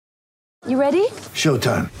You ready?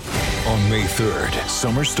 Showtime. On May 3rd,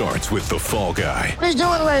 summer starts with The Fall Guy. Let's do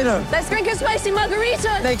it later. Let's drink a spicy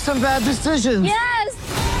margarita. Make some bad decisions.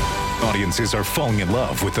 Yes! Audiences are falling in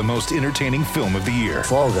love with the most entertaining film of the year.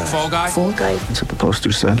 Fall Guy. Fall Guy? Fall guy. That's what the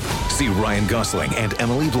poster said. See Ryan Gosling and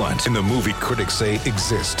Emily Blunt in the movie critics say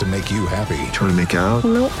exists to make you happy. Trying to make it out?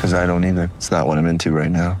 Nope. Because I don't either. It's not what I'm into right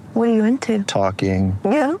now. What are you into? Talking.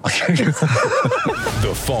 Yeah.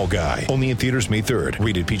 The Fall Guy. Only in theaters May 3rd.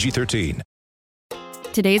 Rated PG-13.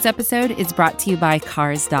 Today's episode is brought to you by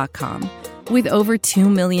Cars.com. With over 2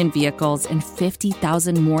 million vehicles and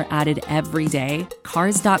 50,000 more added every day,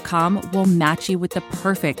 Cars.com will match you with the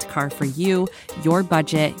perfect car for you, your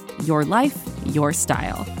budget, your life, your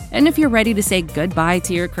style. And if you're ready to say goodbye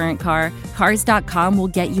to your current car, Cars.com will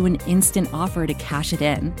get you an instant offer to cash it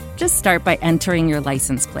in. Just start by entering your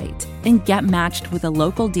license plate and get matched with a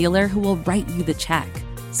local dealer who will write you the check.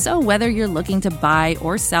 So whether you're looking to buy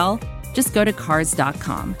or sell, just go to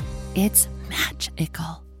Cars.com. It's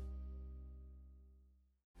magical.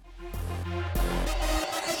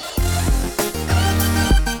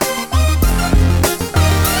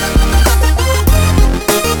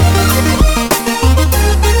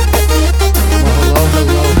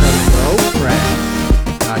 Hello,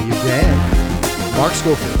 friend. How you been? Mark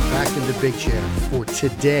Schofield back in the big chair for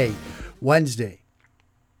today, Wednesday,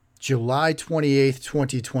 July 28th,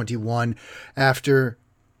 2021. After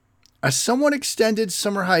a somewhat extended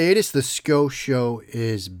summer hiatus, the Scho Show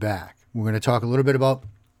is back. We're going to talk a little bit about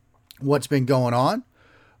what's been going on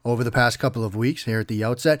over the past couple of weeks here at the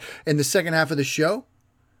outset. In the second half of the show,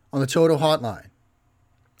 on the Total Hotline.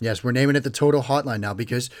 Yes, we're naming it the Total Hotline now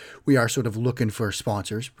because we are sort of looking for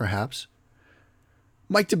sponsors, perhaps.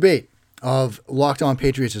 Mike Debate of Locked On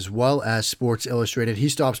Patriots as well as Sports Illustrated. He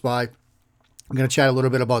stops by. I'm going to chat a little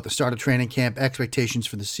bit about the start of training camp, expectations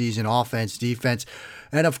for the season, offense, defense,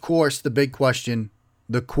 and of course, the big question,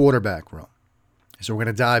 the quarterback room. So we're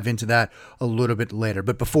going to dive into that a little bit later.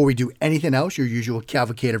 But before we do anything else, your usual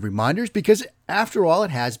cavalcade of reminders, because after all,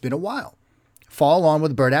 it has been a while. Follow on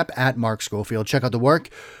with the Bird app at Mark Schofield. Check out the work.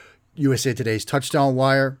 USA Today's Touchdown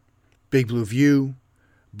Wire, Big Blue View,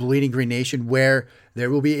 Bleeding Green Nation, where there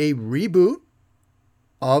will be a reboot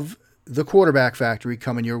of the Quarterback Factory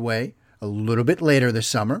coming your way a little bit later this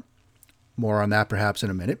summer. More on that perhaps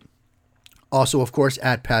in a minute. Also, of course,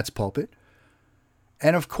 at Pat's Pulpit.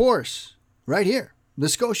 And of course, right here, the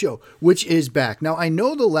Scho Show, which is back. Now, I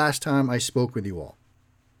know the last time I spoke with you all,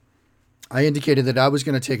 I indicated that I was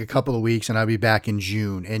going to take a couple of weeks and I'd be back in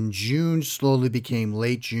June. And June slowly became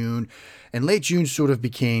late June. And late June sort of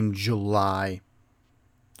became July.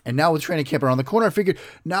 And now with training camp around the corner, I figured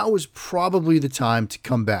now was probably the time to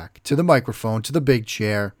come back to the microphone, to the big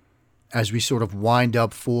chair, as we sort of wind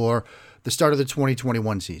up for the start of the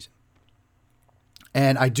 2021 season.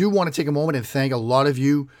 And I do want to take a moment and thank a lot of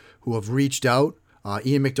you who have reached out.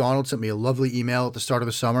 Ian McDonald sent me a lovely email at the start of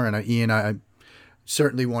the summer. And Ian, I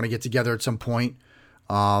certainly want to get together at some point.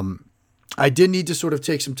 I did need to sort of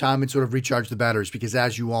take some time and sort of recharge the batteries because,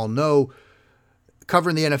 as you all know,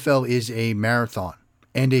 covering the NFL is a marathon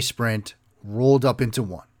and a sprint rolled up into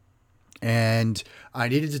one. And I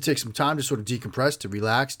needed to take some time to sort of decompress, to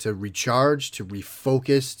relax, to recharge, to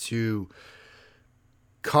refocus, to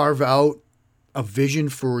carve out a vision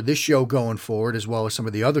for this show going forward, as well as some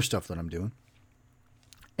of the other stuff that I'm doing.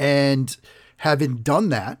 And having done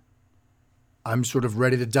that, I'm sort of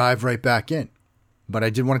ready to dive right back in. But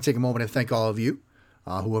I did want to take a moment and thank all of you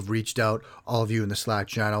who have reached out, all of you in the Slack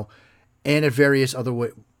channel, and at various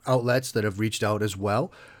other outlets that have reached out as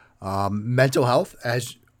well. Mental health,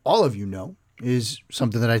 as all of you know, is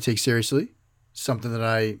something that I take seriously, something that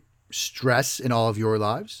I stress in all of your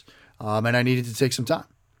lives, and I needed to take some time.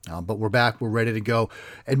 But we're back, we're ready to go.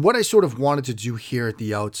 And what I sort of wanted to do here at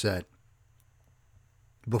the outset,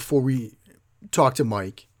 before we talk to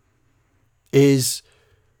Mike, is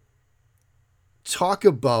talk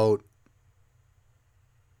about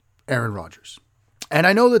Aaron Rodgers. And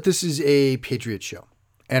I know that this is a Patriots show.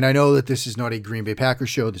 And I know that this is not a Green Bay Packers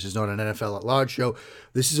show. This is not an NFL at Large show.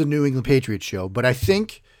 This is a New England Patriots show. But I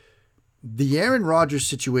think the Aaron Rodgers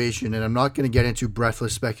situation, and I'm not going to get into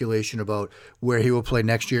breathless speculation about where he will play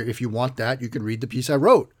next year. If you want that, you can read the piece I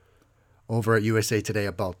wrote over at USA Today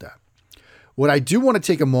about that. What I do want to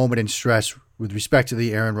take a moment and stress with respect to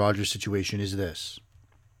the Aaron Rodgers situation is this.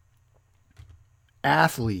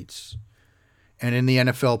 Athletes, and in the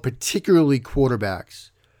NFL, particularly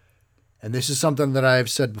quarterbacks, and this is something that I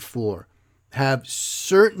have said before, have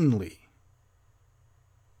certainly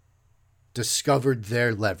discovered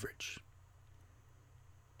their leverage.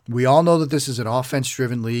 We all know that this is an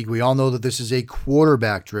offense-driven league. We all know that this is a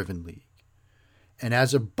quarterback-driven league. And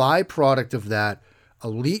as a byproduct of that,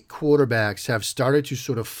 elite quarterbacks have started to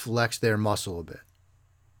sort of flex their muscle a bit.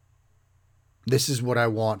 This is what I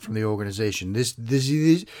want from the organization.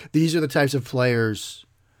 These are the types of players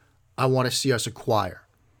I want to see us acquire.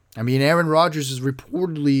 I mean, Aaron Rodgers is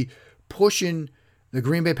reportedly pushing the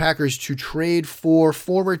Green Bay Packers to trade for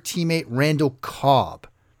former teammate Randall Cobb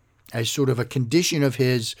as sort of a condition of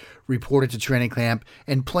his reported to training camp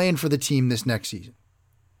and playing for the team this next season.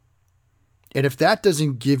 And if that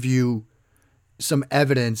doesn't give you some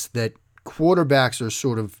evidence that quarterbacks are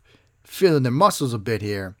sort of feeling their muscles a bit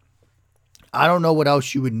here, I don't know what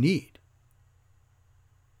else you would need.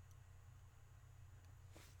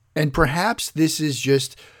 And perhaps this is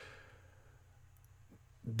just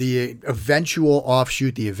the eventual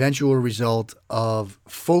offshoot, the eventual result of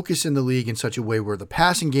focus in the league in such a way where the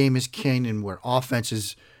passing game is king and where offense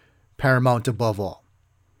is paramount above all.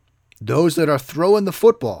 Those that are throwing the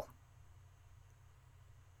football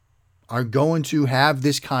are going to have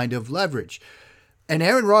this kind of leverage. And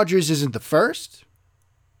Aaron Rodgers isn't the first.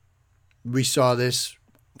 We saw this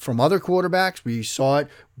from other quarterbacks. We saw it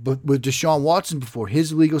with Deshaun Watson before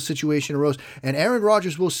his legal situation arose. And Aaron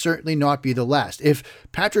Rodgers will certainly not be the last. If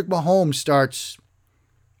Patrick Mahomes starts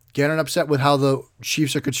getting upset with how the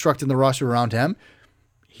Chiefs are constructing the roster around him,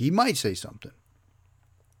 he might say something.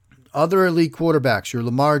 Other elite quarterbacks, your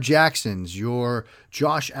Lamar Jacksons, your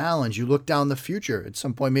Josh Allens, you look down the future, at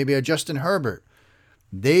some point maybe a Justin Herbert,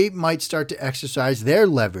 they might start to exercise their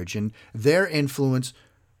leverage and their influence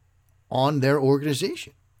on their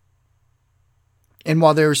organization. And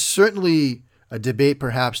while there's certainly a debate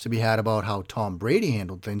perhaps to be had about how Tom Brady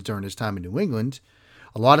handled things during his time in New England,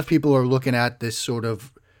 a lot of people are looking at this sort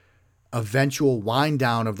of eventual wind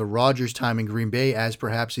down of the Rodgers time in Green Bay as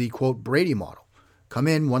perhaps the, quote, Brady model. Come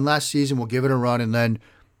in one last season, we'll give it a run, and then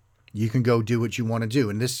you can go do what you want to do.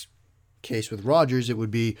 In this case with Rodgers, it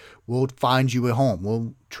would be, we'll find you a home.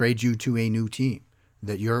 We'll trade you to a new team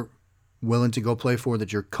that you're willing to go play for,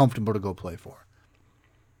 that you're comfortable to go play for.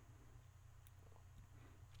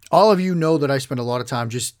 All of you know that I spend a lot of time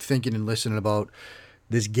just thinking and listening about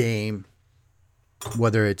this game,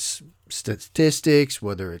 whether it's statistics,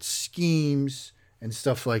 whether it's schemes and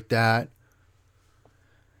stuff like that.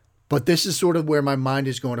 But this is sort of where my mind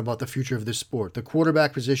is going about the future of this sport. The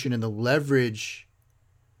quarterback position and the leverage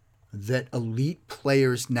that elite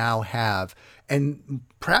players now have. And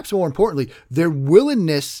perhaps more importantly, their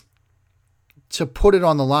willingness to put it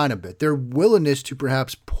on the line a bit. Their willingness to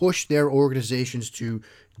perhaps push their organizations to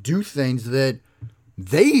do things that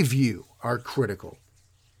they view are critical.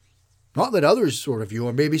 Not that others sort of view,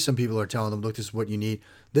 or maybe some people are telling them, look, this is what you need,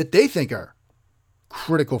 that they think are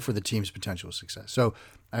critical for the team's potential success. So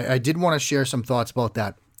I did want to share some thoughts about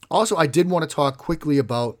that. Also, I did want to talk quickly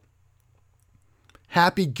about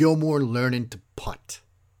Happy Gilmore learning to putt.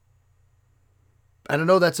 And I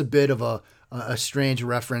know that's a bit of a strange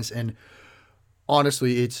reference, and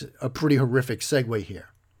honestly, it's a pretty horrific segue here.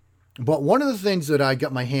 But one of the things that I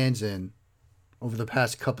got my hands in over the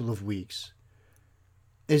past couple of weeks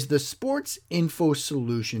is the Sports Info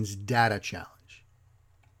Solutions Data Challenge.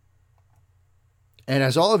 And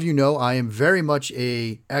as all of you know, I am very much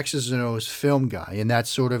a X's and O's film guy, and that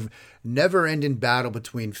sort of never-ending battle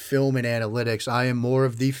between film and analytics. I am more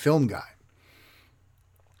of the film guy.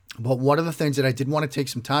 But one of the things that I did want to take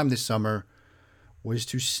some time this summer was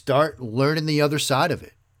to start learning the other side of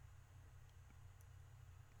it.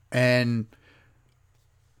 And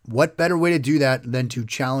what better way to do that than to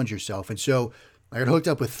challenge yourself? And so I got hooked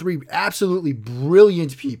up with three absolutely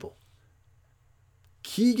brilliant people.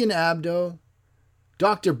 Keegan Abdo,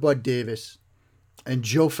 Dr. Bud Davis, and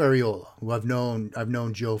Joe Ferriola, who I've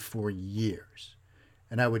known Joe for years.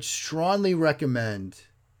 And I would strongly recommend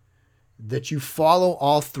that you follow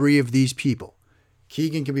all three of these people.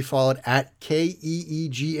 Keegan can be followed at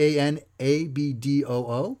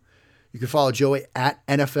KeeganAbdoo. You can follow Joey at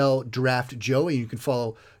NFL Draft Joey. You can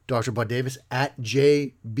follow Dr. Bud Davis at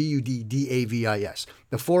JBudDavis.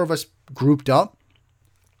 The four of us grouped up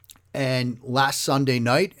and last Sunday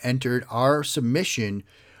night entered our submission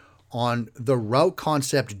on the route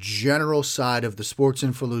concept general side of the Sports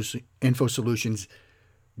Info Solutions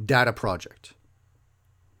data project.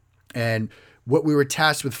 And what we were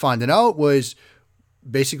tasked with finding out was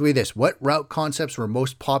basically this: what route concepts were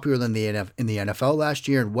most popular in the NFL last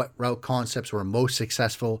year, and what route concepts were most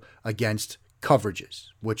successful against coverages,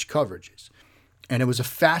 which coverages. And it was a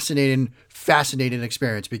fascinating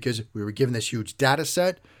experience because we were given this huge data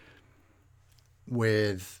set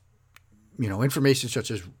with, information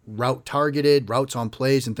such as route targeted, routes on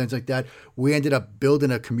plays, and things like that. We ended up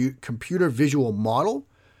building a computer visual model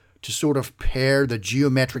to sort of pair the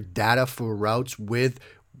geometric data for routes with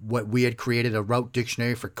what we had created, a route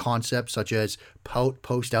dictionary for concepts such as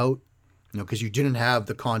post out, because you didn't have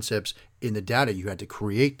the concepts in the data. You had to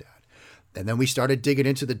create that. And then we started digging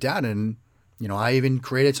into the data, and, I even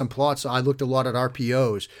created some plots. I looked a lot at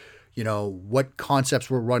RPOs, what concepts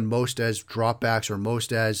were run most as dropbacks or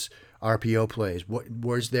most as RPO plays.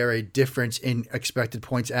 Was there a difference in expected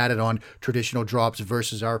points added on traditional drops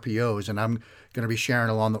versus RPOs? And I'm going to be sharing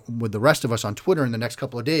along with the rest of us on Twitter in the next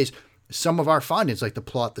couple of days some of our findings, like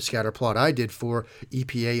the scatter plot I did for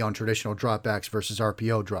EPA on traditional dropbacks versus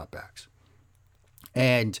RPO dropbacks.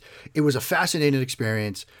 And it was a fascinating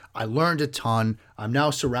experience. I learned a ton. I'm now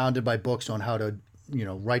surrounded by books on how to,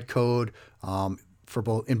 write code for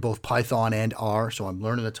both Python and R. So I'm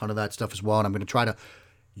learning a ton of that stuff as well. And I'm going to try to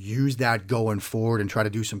use that going forward and try to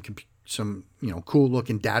do some cool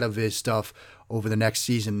looking data viz stuff over the next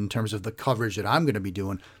season in terms of the coverage that I'm going to be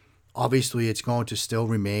doing. Obviously, it's going to still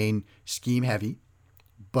remain scheme heavy,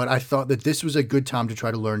 but I thought that this was a good time to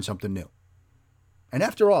try to learn something new. And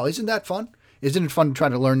after all, isn't that fun? Isn't it fun to try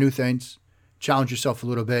to learn new things, challenge yourself a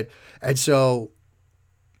little bit? And so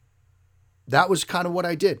that was kind of what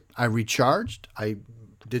I did. I recharged. I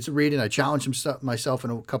did some reading. I challenged myself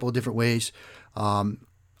in a couple of different ways,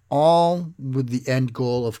 all with the end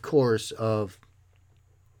goal, of course, of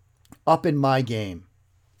upping my game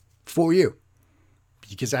for you.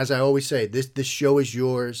 Because as I always say, this show is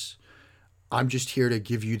yours. I'm just here to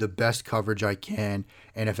give you the best coverage I can.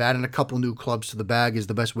 And if adding a couple new clubs to the bag is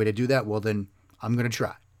the best way to do that, well, then I'm going to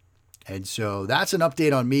try. And so that's an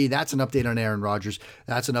update on me. That's an update on Aaron Rodgers.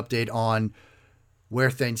 That's an update on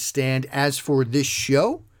where things stand. As for this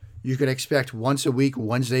show, you can expect once a week,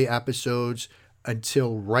 Wednesday episodes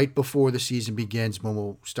until right before the season begins, when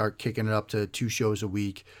we'll start kicking it up to 2 shows a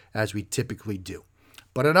week as we typically do.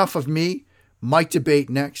 But enough of me. Mike Debate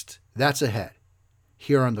next. That's ahead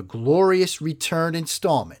here on the glorious return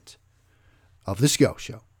installment of the Scho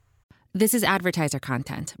Show. This is advertiser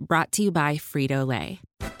content brought to you by Frito-Lay.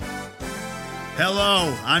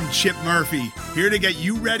 Hello, I'm Chip Murphy, here to get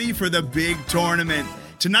you ready for the big tournament.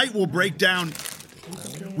 Tonight we'll break down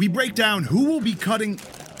who will be cutting.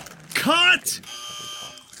 Cut!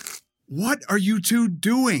 What are you two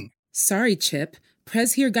doing? Sorry, Chip.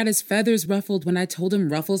 Prez here got his feathers ruffled when I told him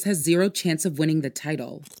Ruffles has 0 chance of winning the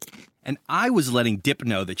title. And I was letting Dip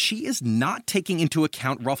know that she is not taking into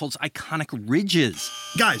account Ruffles' iconic ridges.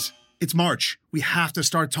 Guys, it's March. We have to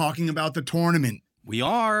start talking about the tournament. We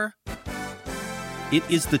are. It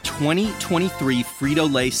is the 2023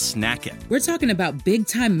 Frito-Lay Snack It. We're talking about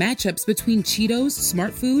big-time matchups between Cheetos,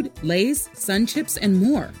 Smart Food, Lay's, Sun Chips, and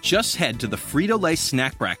more. Just head to the Frito-Lay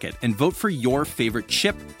Snack Bracket and vote for your favorite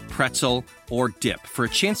chip, pretzel, or dip for a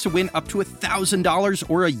chance to win up to $1,000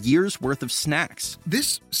 or a year's worth of snacks.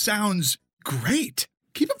 This sounds great.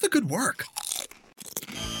 Keep up the good work.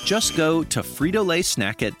 Just go to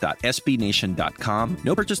fritolaysnackit.sbnation.com.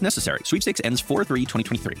 No purchase necessary. Sweepstakes ends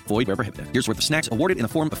 4/3/2023. Void where prohibited. Here's worth of snacks awarded in the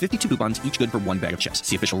form of 52 coupons, each good for 1 bag of chips.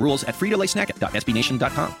 See official rules at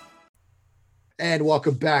fritolaysnackit.sbnation.com. And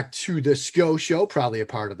welcome back to the Scho Show, proudly a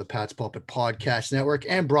part of the Pat's Pulpit Podcast Network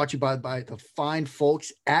and brought to you by the fine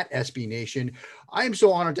folks at SB Nation. I am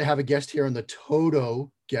so honored to have a guest here on the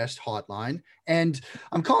Toto Guest Hotline. And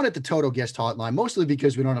I'm calling it the Toto Guest Hotline, mostly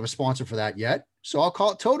because we don't have a sponsor for that yet. So I'll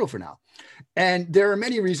call it Toto for now. And there are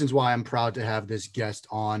many reasons why I'm proud to have this guest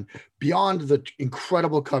on, beyond the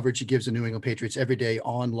incredible coverage he gives the New England Patriots every day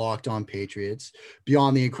on Locked On Patriots,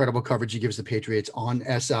 beyond the incredible coverage he gives the Patriots on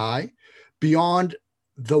SI, beyond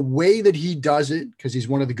the way that he does it, because he's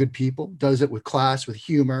one of the good people, does it with class, with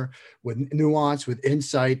humor, with nuance, with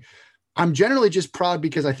insight. I'm generally just proud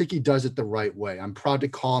because I think he does it the right way. I'm proud to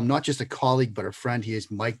call him not just a colleague, but a friend. He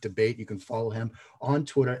is Mike Debate. You can follow him on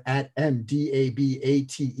Twitter at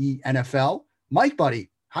MDABATENFL. Mike, buddy,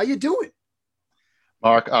 how you doing?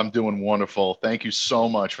 Mark, I'm doing wonderful. Thank you so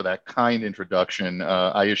much for that kind introduction.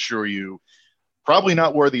 I assure you, probably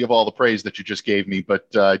not worthy of all the praise that you just gave me, but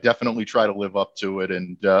definitely try to live up to it.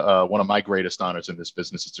 And one of my greatest honors in this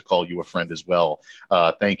business is to call you a friend as well.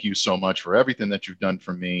 Thank you so much for everything that you've done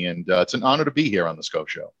for me. And it's an honor to be here on the Scho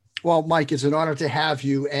Show. Well, Mike, it's an honor to have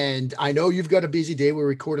you. And I know you've got a busy day. We're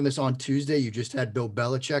recording this on Tuesday. You just had Bill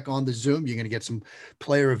Belichick on the Zoom. You're going to get some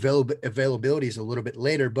player availabilities a little bit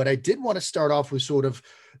later. But I did want to start off with sort of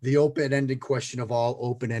the open-ended question of all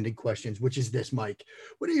open-ended questions, which is this, Mike.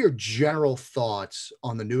 What are your general thoughts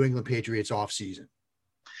on the New England Patriots offseason?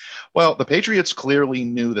 Well, the Patriots clearly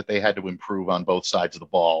knew that they had to improve on both sides of the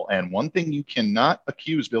ball. And one thing you cannot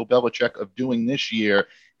accuse Bill Belichick of doing this year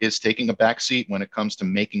is taking a back seat when it comes to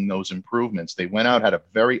making those improvements. They went out, had a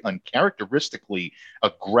very uncharacteristically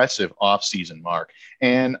aggressive offseason, Mark.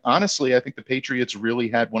 And honestly, I think the Patriots really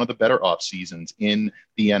had one of the better off seasons in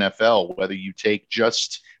the NFL, whether you take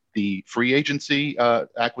just the free agency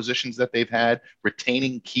acquisitions that they've had,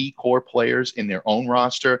 retaining key core players in their own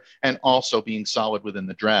roster, and also being solid within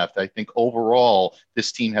the draft. I think overall,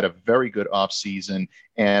 this team had a very good offseason,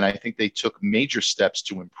 and I think they took major steps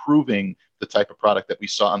to improving the type of product that we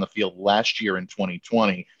saw on the field last year in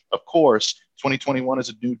 2020. Of course, 2021 is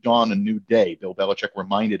a new dawn, a new day. Bill Belichick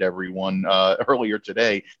reminded everyone earlier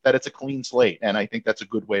today that it's a clean slate, and I think that's a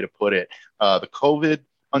good way to put it. The COVID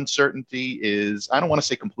uncertainty is, I don't want to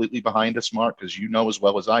say completely behind us, Mark, because you know as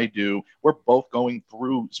well as I do, we're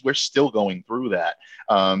still going through that.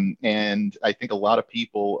 And I think a lot of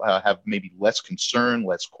people have maybe less concern,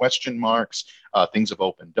 less question marks. Things have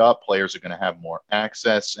opened up. Players are going to have more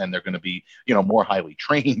access, and they're going to be, more highly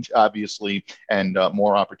trained, obviously, and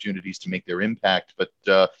more opportunities to make their impact.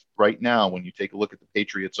 But right now, when you take a look at the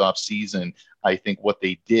Patriots off season, I think what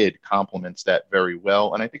they did complements that very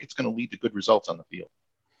well. And I think it's going to lead to good results on the field.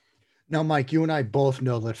 Now, Mike, you and I both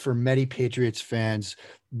know that for many Patriots fans,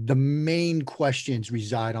 the main questions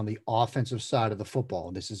reside on the offensive side of the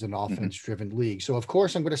football. This is an offense-driven league. So, of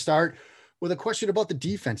course, I'm going to start with a question about the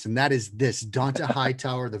defense, and that is this. Dont'a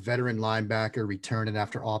Hightower, the veteran linebacker, returning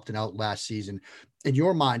after opting out last season. In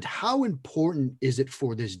your mind, how important is it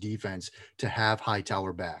for this defense to have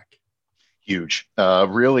Hightower back? Huge.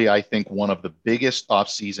 Really, I think one of the biggest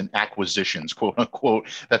offseason acquisitions, quote unquote,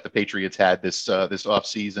 that the Patriots had this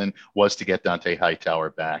offseason was to get Dont'a Hightower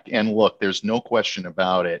back. And look, there's no question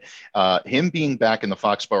about it. Him being back in the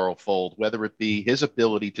Foxborough fold, whether it be his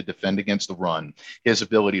ability to defend against the run, his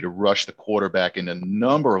ability to rush the quarterback in a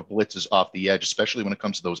number of blitzes off the edge, especially when it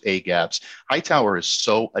comes to those A gaps, Hightower is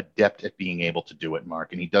so adept at being able to do it,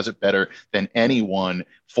 Mark, and he does it better than anyone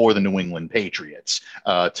for the New England Patriots.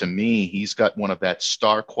 To me, he's got one of that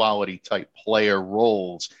star quality type player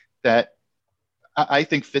roles that I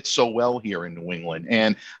think fits so well here in New England.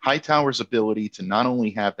 And Hightower's ability to not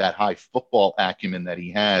only have that high football acumen that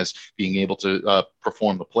he has, being able to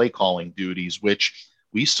perform the play calling duties, which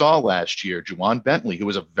we saw last year. Juwan Bentley, who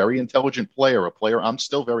was a very intelligent player, a player I'm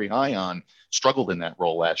still very high on, struggled in that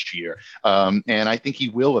role last year. And I think he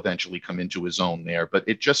will eventually come into his own there, but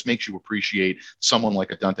it just makes you appreciate someone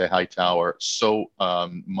like a Dont'a Hightower so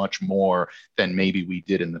much more than maybe we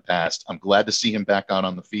did in the past. I'm glad to see him back out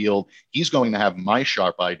on the field. He's going to have my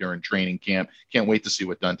sharp eye during training camp. Can't wait to see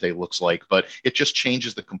what Dont'a looks like, but it just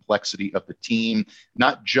changes the complexity of the team,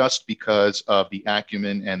 not just because of the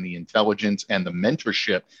acumen and the intelligence and the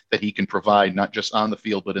mentorship that he can provide, not just on the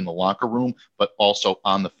field, but in the locker room, but also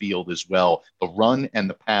on the field as well. The run and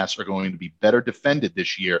the pass are going to be better defended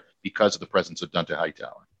this year because of the presence of Dont'a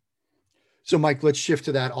Hightower. So, Mike, let's shift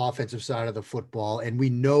to that offensive side of the football. And we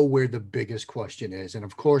know where the biggest question is. And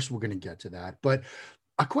of course, we're going to get to that. But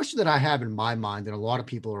a question that I have in my mind, and a lot of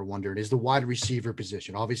people are wondering, is the wide receiver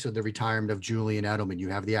position. Obviously, the retirement of Julian Edelman. You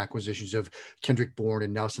have the acquisitions of Kendrick Bourne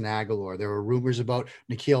and Nelson Aguilar. There were rumors about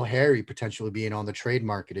N'Keal Harry potentially being on the trade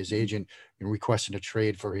market, his agent requesting a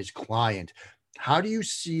trade for his client. How do you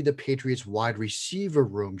see the Patriots wide receiver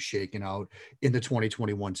room shaking out in the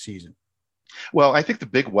 2021 season? Well, I think the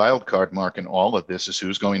big wild card, Mark, in all of this is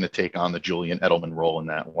who's going to take on the Julian Edelman role in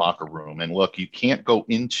that locker room. And look, you can't go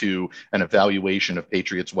into an evaluation of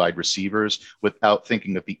Patriots wide receivers without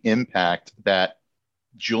thinking of the impact that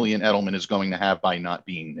Julian Edelman is going to have by not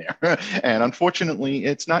being there. And unfortunately,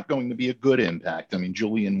 it's not going to be a good impact. I mean,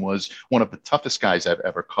 Julian was one of the toughest guys I've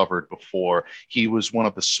ever covered before. He was one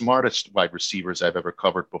of the smartest wide receivers I've ever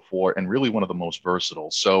covered before, and really one of the most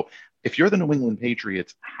versatile. So if you're the New England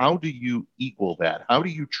Patriots, how do you equal that? How do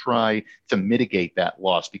you try to mitigate that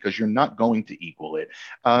loss? Because you're not going to equal it.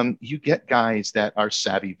 You get guys that are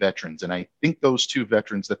savvy veterans. And I think those two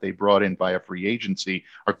veterans that they brought in via free agency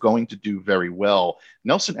are going to do very well.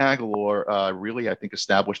 Nelson Aguilar really, I think,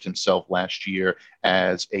 established himself last year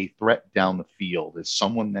as a threat down the field, as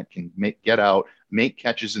someone that can get out, make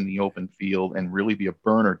catches in the open field, and really be a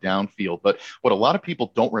burner downfield. But what a lot of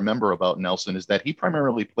people don't remember about Nelson is that he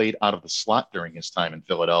primarily played out of the slot during his time in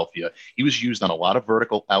Philadelphia. He was used on a lot of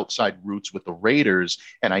vertical outside routes with the Raiders,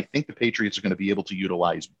 and I think the Patriots are going to be able to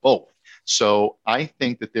utilize both. So I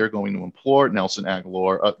think that they're going to implore Nelson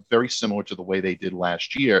Aguilar, very similar to the way they did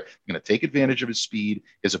last year. They're going to take advantage of his speed,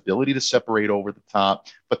 his ability to separate over the top,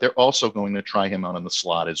 but they're also going to try him out in the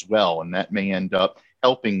slot as well. And that may end up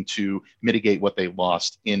helping to mitigate what they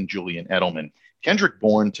lost in Julian Edelman. Kendrick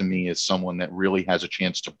Bourne, to me, is someone that really has a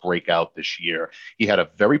chance to break out this year. He had a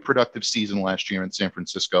very productive season last year in San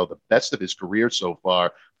Francisco, the best of his career so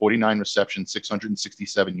far, 49 receptions,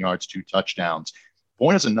 667 yards, 2 touchdowns.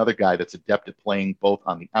 Bourne is another guy that's adept at playing both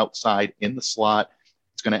on the outside, in the slot.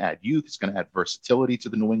 It's going to add youth. It's going to add versatility to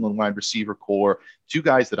the New England wide receiver core. 2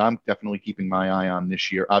 guys that I'm definitely keeping my eye on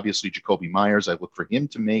this year. Obviously, Jacoby Myers. I look for him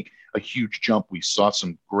to make a huge jump. We saw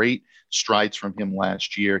some great strides from him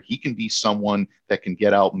last year. He can be someone that can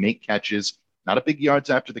get out, make catches. Not a big yards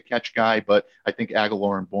after the catch guy, but I think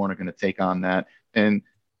Aguilar and Bourne are going to take on that. And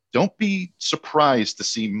don't be surprised to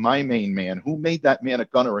see my main man, who made that man a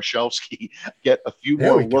Gunnar Olszewski, get a few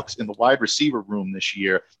more looks in the wide receiver room this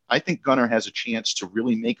year. I think Gunnar has a chance to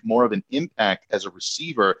really make more of an impact as a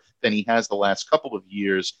receiver than he has the last couple of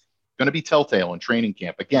years. Going to be telltale in training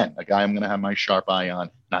camp. Again, a guy I'm going to have my sharp eye on,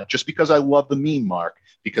 not just because I love the meme, Mark,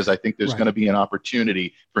 because I think there's going to be an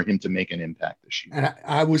opportunity for him to make an impact this year. And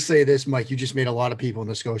I will say this, Mike, you just made a lot of people in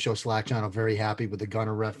the Scho Show Slack channel very happy with the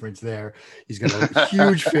Gunnar reference there. He's got a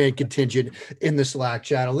huge fan contingent in the Slack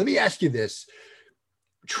channel. Let me ask you this.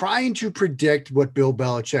 Trying to predict what Bill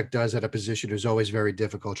Belichick does at a position is always very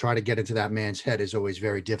difficult. Trying to get into that man's head is always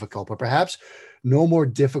very difficult, but perhaps no more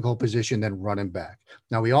difficult position than running back.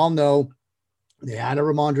 Now, we all know they added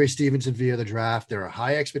Ramondre Stevenson via the draft. There are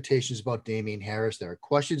high expectations about Damian Harris. There are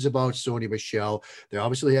questions about Sony Michel. They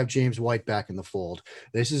obviously have James White back in the fold.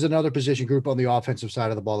 This is another position group on the offensive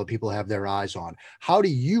side of the ball that people have their eyes on. How do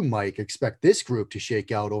you, Mike, expect this group to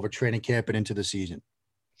shake out over training camp and into the season?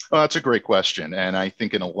 Well, that's a great question. And I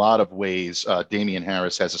think in a lot of ways, Damian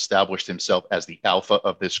Harris has established himself as the alpha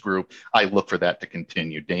of this group. I look for that to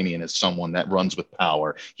continue. Damian is someone that runs with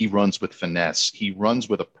power. He runs with finesse. He runs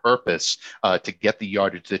with a purpose to get the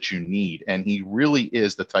yardage that you need. And he really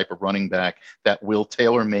is the type of running back that will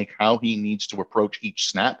tailor make how he needs to approach each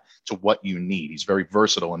snap to what you need. He's very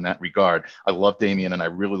versatile in that regard. I love Damian, and I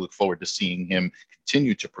really look forward to seeing him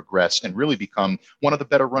continue to progress and really become one of the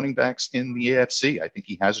better running backs in the AFC. I think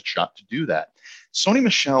he has a shot to do that. Sony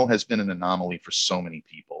Michel has been an anomaly for so many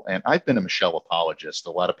people, and I've been a Michel apologist.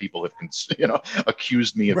 A lot of people have,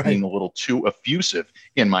 accused me of being a little too effusive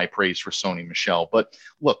in my praise for Sony Michel. But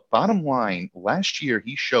look, bottom line, last year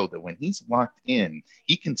he showed that when he's locked in,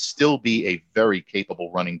 he can still be a very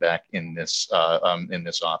capable running back in this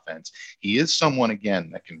offense. He is someone,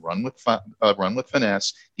 again, that can run with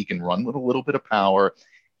finesse. He can run with a little bit of power.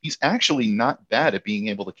 He's actually not bad at being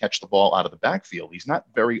able to catch the ball out of the backfield. He's not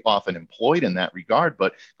very often employed in that regard,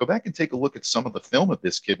 but go back and take a look at some of the film of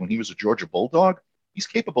this kid when he was a Georgia Bulldog. He's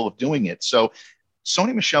capable of doing it. So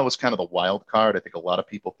Sony Michel is kind of the wild card. I think a lot of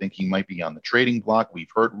people think he might be on the trading block.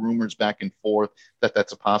 We've heard rumors back and forth that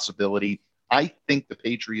that's a possibility. I think the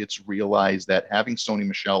Patriots realize that having Sony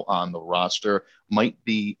Michel on the roster might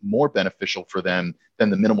be more beneficial for them than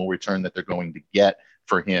the minimal return that they're going to get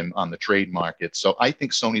for him on the trade market. So I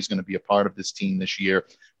think Sony's going to be a part of this team this year.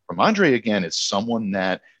 Ramondre, again, is someone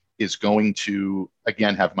that is going to,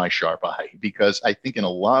 again, have my sharp eye, because I think in a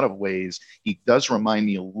lot of ways, he does remind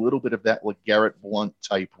me a little bit of that LeGarrette Blount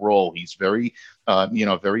type role. He's very,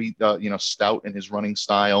 stout in his running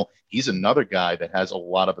style. He's another guy that has a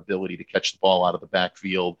lot of ability to catch the ball out of the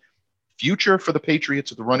backfield. Future for the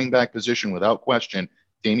Patriots at the running back position, without question,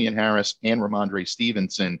 Damian Harris and Ramondre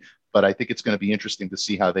Stevenson. But I think it's going to be interesting to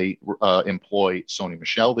see how they employ Sony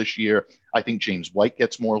Michel this year. I think James White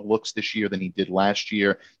gets more looks this year than he did last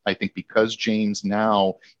year. I think because James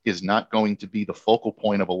now is not going to be the focal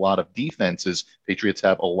point of a lot of defenses, Patriots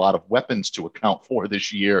have a lot of weapons to account for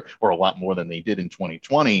this year, or a lot more than they did in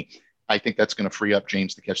 2020. I think that's going to free up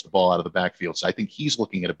James to catch the ball out of the backfield. So I think he's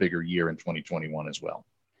looking at a bigger year in 2021 as well.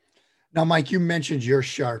 Now, Mike, you mentioned your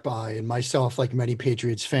sharp eye, and myself, like many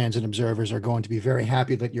Patriots fans and observers, are going to be very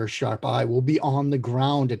happy that your sharp eye will be on the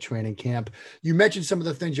ground at training camp. You mentioned some of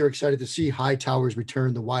the things you're excited to see. Hightower's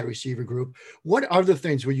return, the wide receiver group. What other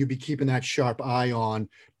things will you be keeping that sharp eye on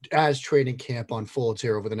as training camp unfolds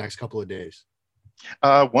here over the next couple of days?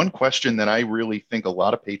 One question that I really think a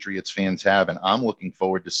lot of Patriots fans have, and I'm looking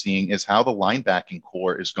forward to seeing, is how the linebacking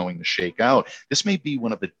core is going to shake out. This may be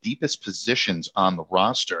one of the deepest positions on the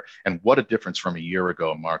roster, and what a difference from a year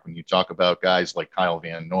ago, Mark, when you talk about guys like Kyle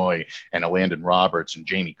Van Noy and Landon Roberts and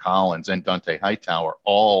Jamie Collins and Dante Hightower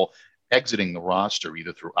all exiting the roster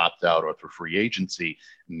either through opt-out or through free agency.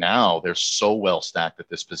 Now they're so well stacked at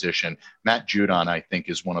this position. Matt Judon, I think,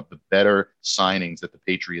 is one of the better signings that the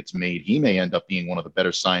Patriots made. He may end up being one of the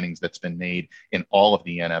better signings that's been made in all of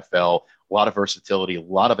the NFL. a lot of versatility, a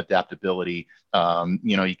lot of adaptability.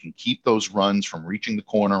 You can keep those runs from reaching the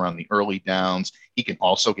corner on the early downs. He can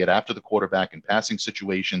also get after the quarterback in passing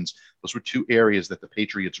situations. Those were two areas that the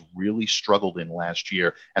Patriots really struggled in last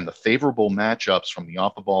year. And the favorable matchups from the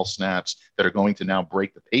off the ball snaps that are going to now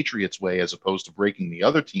break the Patriots' way as opposed to breaking the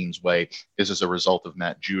other team's way is as a result of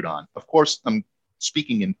Matt Judon. Of course, I'm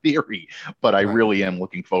speaking in theory, but I really am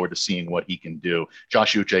looking forward to seeing what he can do.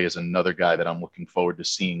 Josh Uche is another guy that I'm looking forward to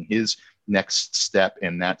seeing his next step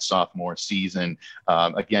in that sophomore season.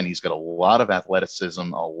 Again, he's got a lot of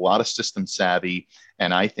athleticism, a lot of system savvy,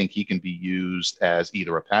 and I think he can be used as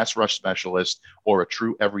either a pass rush specialist or a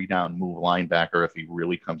true every down move linebacker if he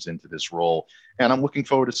really comes into this role. And I'm looking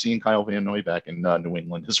forward to seeing Kyle Van Noy back in New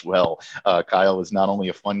England as well. Kyle is not only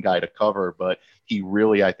a fun guy to cover, but he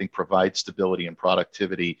really, I think, provides stability and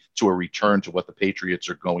productivity to a return to what the Patriots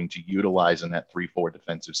are going to utilize in that 3-4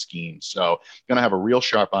 defensive scheme. So going to have a real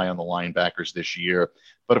sharp eye on the linebackers this year.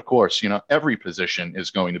 But of course, every position is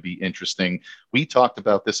going to be interesting. We talked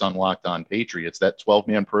about this on Locked On Patriots, that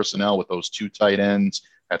 12-man personnel with those two tight ends.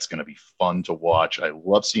 That's going to be fun to watch. I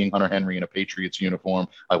love seeing Hunter Henry in a Patriots uniform.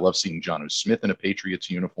 I love seeing Jonnu Smith in a Patriots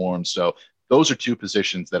uniform. So those are two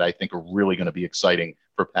positions that I think are really going to be exciting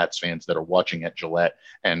for Pats fans that are watching at Gillette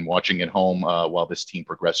and watching at home while this team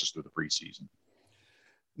progresses through the preseason.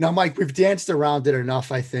 Now, Mike, we've danced around it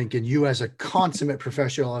enough, I think, and you as a consummate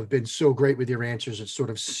professional have been so great with your answers. It's sort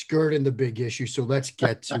of skirting the big issue, so let's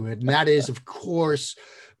get to it. And that is, of course,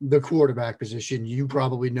 the quarterback position. You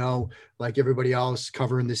probably know, like everybody else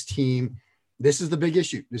covering this team, this is the big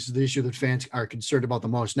issue. This is the issue that fans are concerned about the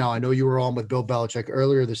most. Now, I know you were on with Bill Belichick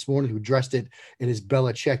earlier this morning, who addressed it in his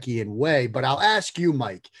Belichickian way, but I'll ask you,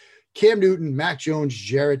 Mike, Cam Newton, Mac Jones,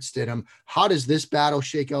 Jarrett Stidham, how does this battle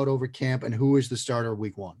shake out over camp, and who is the starter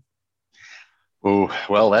week one? Oh,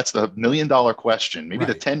 well, that's the $1 million question, maybe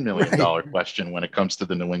the $10 million question when it comes to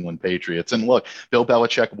the New England Patriots. And look, Bill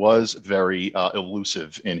Belichick was very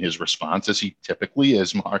elusive in his response, as he typically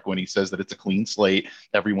is, Mark, when he says that it's a clean slate.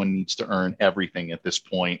 Everyone needs to earn everything at this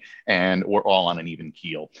point, and we're all on an even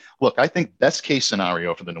keel. Look, I think best case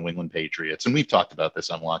scenario for the New England Patriots, and we've talked about this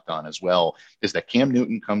on Locked On as well, is that Cam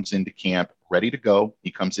Newton comes into camp ready to go. He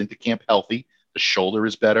comes into camp healthy. The shoulder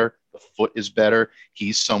is better. The foot is better.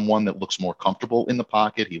 He's someone that looks more comfortable in the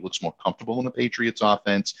pocket. He looks more comfortable in the Patriots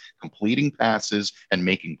offense, completing passes and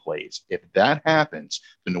making plays. If that happens,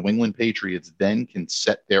 the New England Patriots then can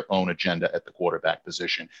set their own agenda at the quarterback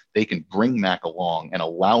position. They can bring Mac along and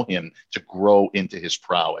allow him to grow into his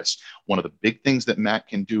prowess. One of the big things that Mac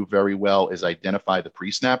can do very well is identify the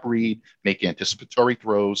pre-snap read, make anticipatory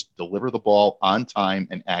throws, deliver the ball on time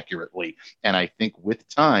and accurately. And I think with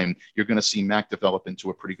time, you're going to see Mac develop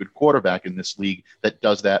into a pretty good quarterback in this league that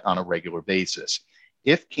does that on a regular basis.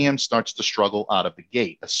 If Cam starts to struggle out of the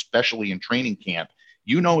gate, especially in training camp,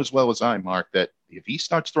 you know as well as I, Mark, that if he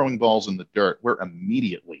starts throwing balls in the dirt, we're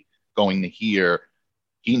immediately going to hear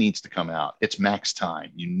he needs to come out. It's Mac's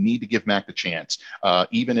time. You need to give Mac the chance.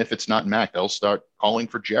 Even if it's not Mac, they'll start calling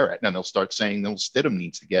for Jarrett, and they'll start saying Stidham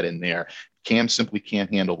needs to get in there. Cam simply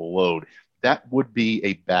can't handle the load. That would be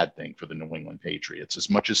a bad thing for the New England Patriots. As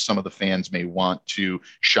much as some of the fans may want to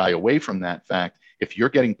shy away from that fact, if you're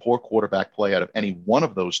getting poor quarterback play out of any one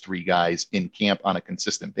of those three guys in camp on a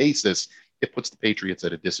consistent basis, it puts the Patriots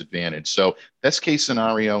at a disadvantage. So best case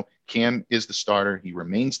scenario, Cam is the starter. He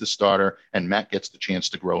remains the starter, and Mac gets the chance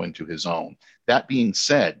to grow into his own. That being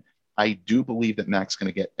said, I do believe that Mac's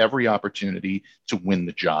going to get every opportunity to win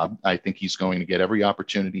the job. I think he's going to get every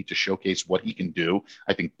opportunity to showcase what he can do.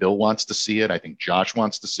 I think Bill wants to see it. I think Josh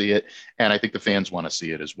wants to see it. And I think the fans want to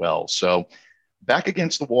see it as well. So back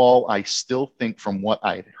against the wall, I still think from what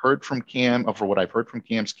I heard from Cam, or for what I've heard from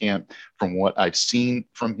Cam's camp, from what I've seen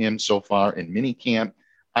from him so far in mini camp,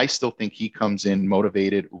 I still think he comes in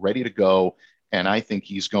motivated, ready to go. And I think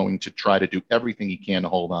he's going to try to do everything he can to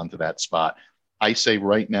hold on to that spot. I say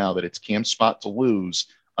right now that it's Cam's spot to lose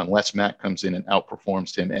unless Mac comes in and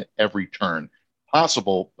outperforms him at every turn.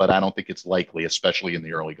 Possible, but I don't think it's likely, especially in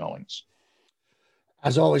the early goings.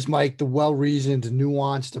 As always, Mike, the well-reasoned,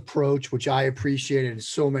 nuanced approach, which I appreciate, and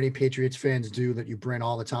so many Patriots fans do, that you bring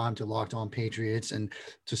all the time to Locked On Patriots and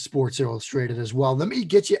to Sports Illustrated as well. Let me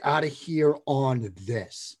get you out of here on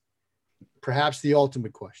this. Perhaps the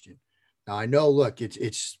ultimate question. Now, I know, look,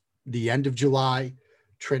 it's the end of July.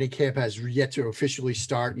 Training camp has yet to officially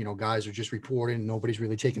start. You know, guys are just reporting. Nobody's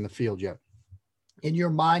really taking the field yet. In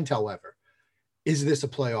your mind, however, is this a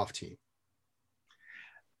playoff team?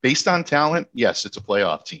 Based on talent, yes, it's a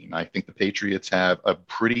playoff team. I think the Patriots have a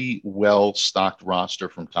pretty well-stocked roster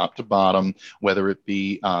from top to bottom, whether it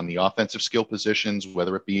be on the offensive skill positions,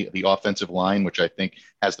 whether it be the offensive line, which I think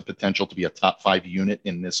has the potential to be a top 5 unit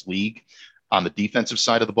in this league. On the defensive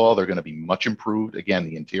side of the ball, they're going to be much improved. Again,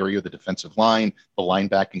 the interior, the defensive line, the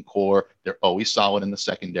linebacking core, they're always solid in the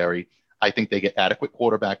secondary. I think they get adequate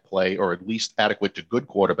quarterback play, or at least adequate to good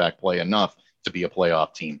quarterback play enough to be a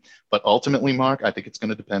playoff team. But ultimately, Mark, I think it's going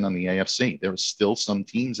to depend on the AFC. There are still some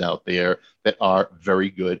teams out there that are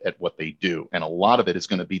very good at what they do. And a lot of it is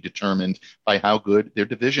going to be determined by how good their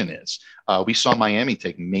division is. We saw Miami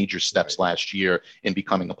take major steps last year in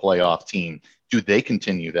becoming a playoff team. Do they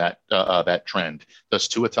continue that trend? Does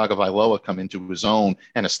Tua Tagovailoa come into his own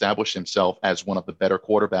and establish himself as one of the better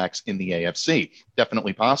quarterbacks in the AFC?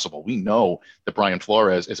 Definitely possible. We know that Brian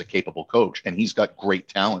Flores is a capable coach, and he's got great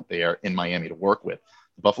talent there in Miami to work with.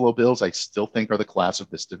 The Buffalo Bills, I still think, are the class of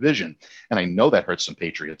this division. And I know that hurts some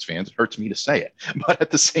Patriots fans. It hurts me to say it. But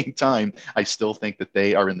at the same time, I still think that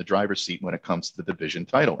they are in the driver's seat when it comes to the division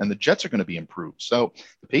title. And the Jets are going to be improved. So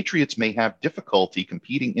the Patriots may have difficulty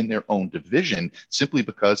competing in their own division simply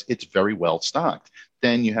because it's very well stocked.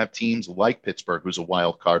 Then you have teams like Pittsburgh, who's a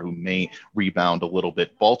wild card, who may rebound a little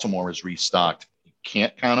bit. Baltimore is restocked.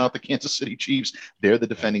 Can't count out the Kansas City Chiefs. They're the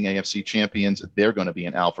defending AFC champions. They're going to be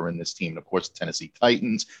an alpha in this team. And of course, the Tennessee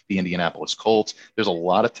Titans, the Indianapolis Colts. There's a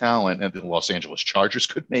lot of talent, and the Los Angeles Chargers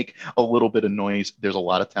could make a little bit of noise. There's a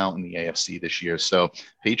lot of talent in the AFC this year. So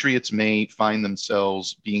Patriots may find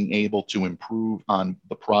themselves being able to improve on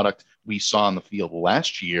the product we saw on the field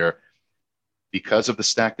last year. Because of the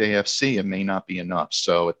stacked AFC, it may not be enough.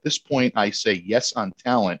 So at this point, I say yes on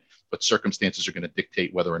talent, but circumstances are going to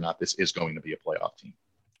dictate whether or not this is going to be a playoff team.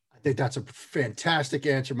 I think that's a fantastic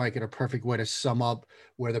answer, Mike, and a perfect way to sum up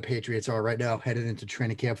where the Patriots are right now headed into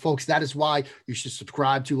training camp. Folks, that is why you should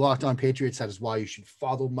subscribe to Locked On Patriots. That is why you should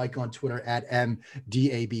follow Mike on Twitter at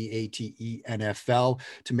MDABATENFL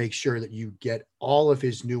to make sure that you get all of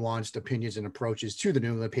his nuanced opinions and approaches to the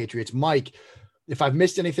New England Patriots. Mike, if I've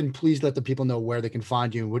missed anything, please let the people know where they can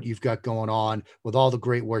find you and what you've got going on with all the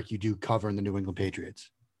great work you do covering the New England Patriots.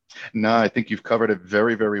 No, I think you've covered it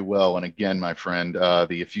very, very well. And again, my friend,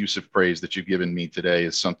 the effusive praise that you've given me today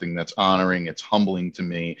is something that's honoring. It's humbling to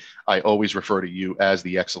me. I always refer to you as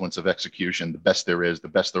the excellence of execution, the best there is, the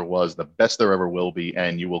best there was, the best there ever will be,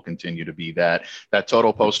 and you will continue to be that. That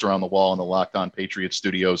total poster on the wall in the Locked On Patriots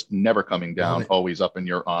studios, never coming down, always up in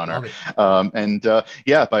your honor.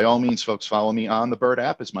 Yeah, by all means, folks, follow me on the Bird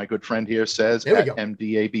app, as my good friend here says, at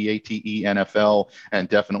MDABATENFL, and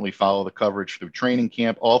definitely follow the coverage through training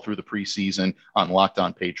camp, all through the preseason on Locked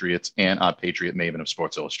On Patriots and on Patriot Maven of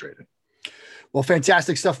Sports Illustrated. Well,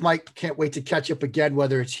 fantastic stuff, Mike. Can't wait to catch up again,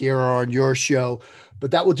 whether it's here or on your show. But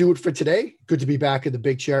that will do it for today. Good to be back in the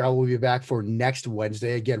big chair. I will be back for next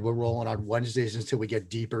Wednesday. Again, we're rolling on Wednesdays until we get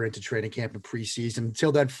deeper into training camp and preseason.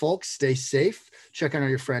 Until then, folks, stay safe. Check in on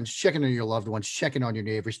your friends. Check in on your loved ones. Check in on your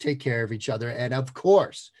neighbors. Take care of each other. And, of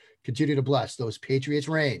course, continue to bless those Patriots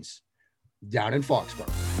reigns down in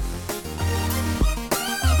Foxborough.